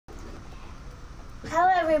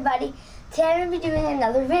Hello everybody, today I'm going to be doing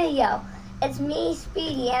another video. It's me,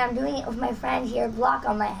 Speedy, and I'm doing it with my friend here, Block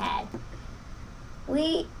on my head.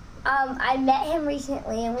 I met him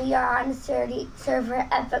recently and we are on the server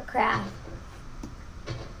epiccrafts.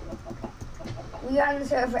 We are on the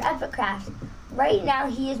server epiccrafts. Right now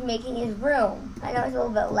he is making his room. I know it's a little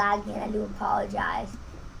bit laggy and I do apologize.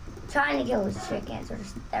 Trying to kill his chickens,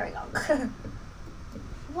 there we go.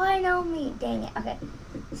 Why no meat? Dang it. Okay.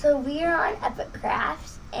 So we are on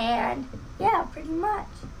epiccrafts and yeah, pretty much.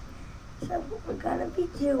 So what we're gonna be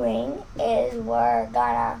doing is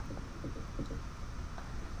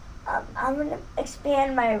I'm gonna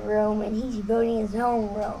expand my room and he's building his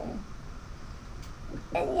own room.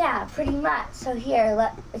 And yeah, pretty much. So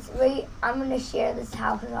here, I'm gonna share this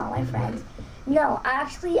house with all my friends. No,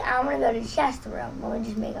 actually I'm gonna go to the chest room. Let me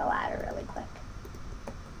just make a ladder really quick.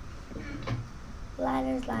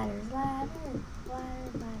 Ladders, ladders, ladders,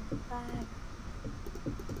 ladders, ladders, ladders.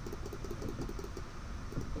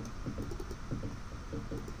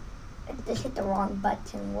 I just hit the wrong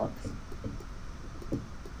button, whoops.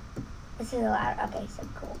 This is a ladder, okay, so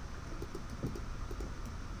cool.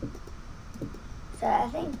 So I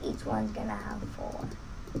think each one's gonna have 4.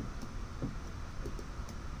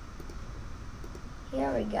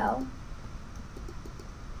 Here we go.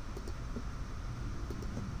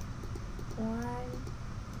 1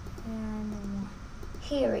 and 1.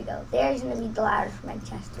 Here we go. There's going to be the ladder for my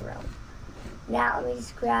chest room. Now let me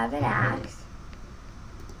just grab an axe.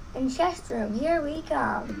 And chest room, here we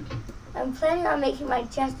come. I'm planning on making my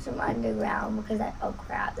chest room underground because oh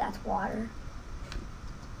crap, that's water.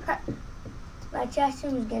 My chest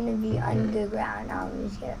room is going to be underground. Now I'm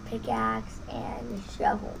just get a pickaxe and a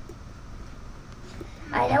shovel.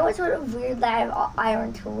 I know it's sort of weird that I have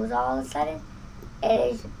iron tools all of a sudden. It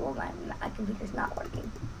is, well, my computer's not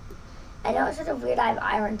working. I know it's sort of weird I have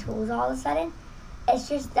iron tools all of a sudden. It's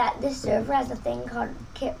just that this server has a thing called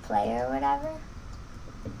Kit Play or whatever.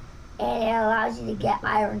 And it allows you to get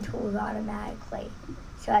iron tools automatically.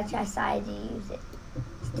 So I decided to use it.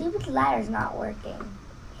 Stupid ladder's not working.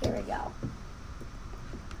 Here we go.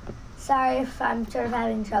 Sorry if I'm sort of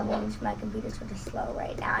having trouble and my computer's sort of slow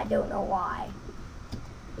right now. I don't know why.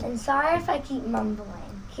 And sorry if I keep mumbling.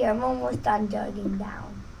 Here, I'm almost done digging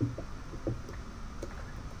down.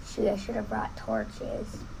 Shoot, I should have brought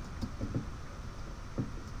torches.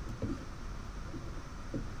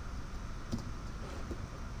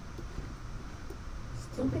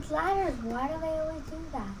 Stupid ladders, why do they always do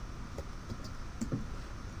that?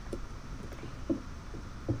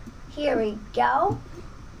 Here we go.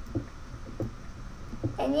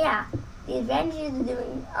 And yeah, the advantages of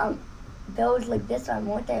doing builds like this on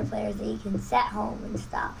multiplayer is that you can set home and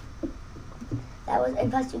stuff. And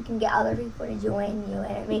plus you can get other people to join you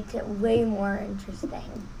and it makes it way more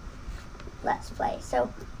interesting. Let's play. So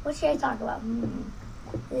what should I talk about?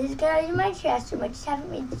 This is gonna be my chest room. I just haven't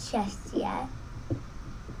made the chests yet.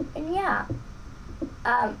 And yeah.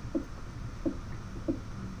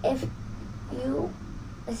 This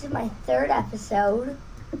is my 3rd episode.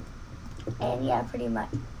 And yeah, pretty much.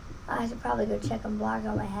 I should probably go check a Block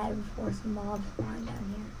on my head before some mobs spawn down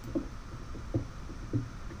here.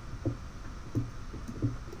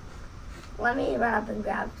 Let me run up and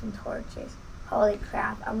grab some torches. Holy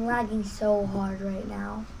crap, I'm lagging so hard right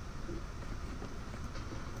now.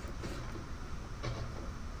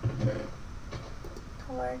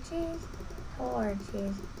 Torches,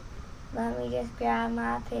 torches. Let me just grab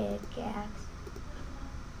my pickaxe.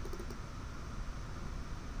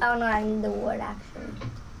 Oh no, I need the wood actually.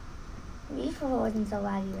 Before it wasn't so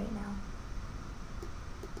laggy right now.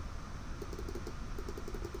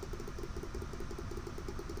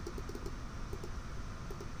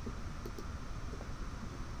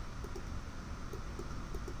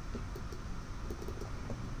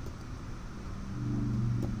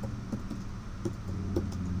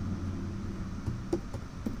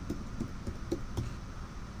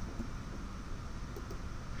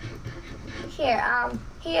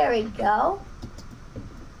 Here we go.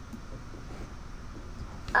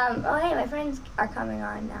 Oh hey, my friends are coming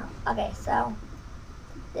on now. Okay, so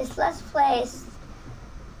this Let's Play.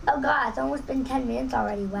 Oh god, it's almost been 10 minutes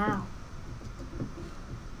already. Wow.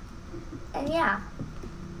 And yeah,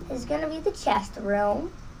 this is gonna be the chest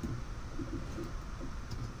room.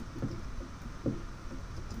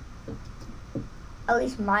 At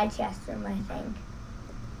least my chest room, I think.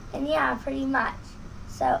 And yeah, pretty much.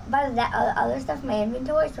 So, but that other stuff in my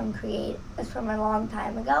inventory is from a long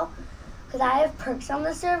time ago. Because I have perks on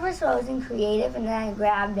the server, so I was in creative, and then I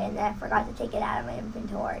grabbed it, and then I forgot to take it out of my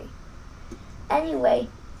inventory. Anyway,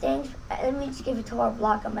 thanks. Let me just give a tour of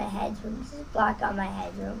block on my headroom. This is block on my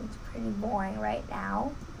headroom. It's pretty boring right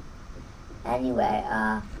now. Anyway,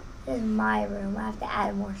 this is my room. I have to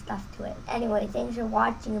add more stuff to it. Anyway, thanks for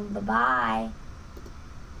watching and bye-bye.